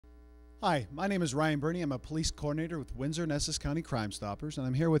Hi, my name is Ryan Burney. I'm a police coordinator with Windsor and Essex County Crime Stoppers, and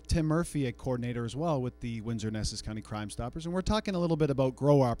I'm here with Tim Murphy, a coordinator as well with the Windsor and Essex County Crime Stoppers, and we're talking a little bit about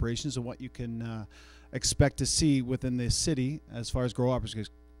grow operations and what you can expect to see within the city as far as grow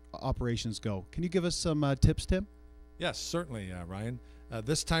operations go. Can you give us some tips, Tim? Yes, certainly, Ryan.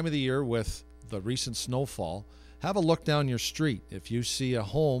 This time of the year with the recent snowfall, have a look down your street. If you see a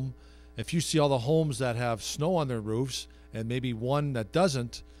home, if you see all the homes that have snow on their roofs and maybe one that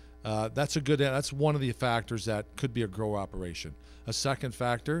doesn't, that's one of the factors that could be a grow operation. A second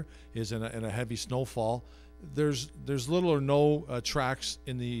factor is in a heavy snowfall, there's little or no tracks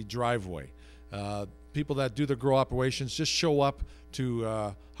in the driveway. People that do the grow operations just show up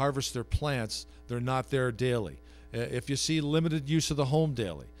to harvest their plants. They're not there daily. If you see limited use of the home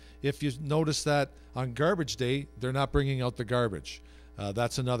daily, if you notice that on garbage day they're not bringing out the garbage,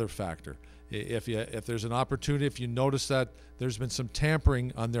 that's another factor. If there's an opportunity, if you notice that there's been some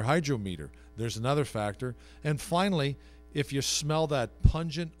tampering on their hydrometer, there's another factor. And finally, if you smell that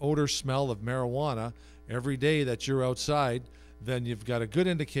pungent odor smell of marijuana every day that you're outside, then you've got a good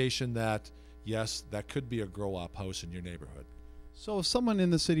indication that, yes, that could be a grow-op house in your neighborhood. So if someone in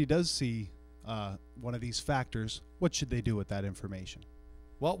the city does see one of these factors, what should they do with that information?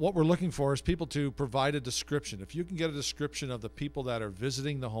 Well, what we're looking for is people to provide a description. If you can get a description of the people that are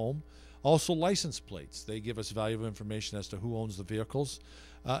visiting the home, also license plates. They give us valuable information as to who owns the vehicles,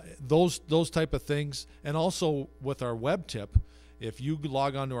 those type of things. And also with our web tip, if you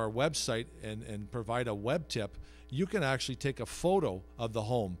log onto our website and provide a web tip, you can actually take a photo of the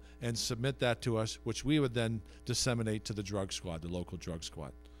home and submit that to us, which we would then disseminate to the drug squad, the local drug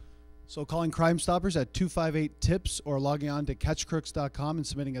squad. So calling Crime Stoppers at 258-TIPS or logging on to catchcrooks.com and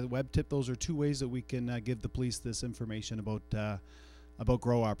submitting a web tip, those are two ways that we can give the police this information about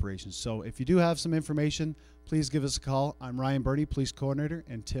grow operations. So if you do have some information, please give us a call. I'm Ryan Burney, police coordinator,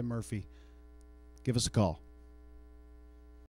 and Tim Murphy. Give us a call.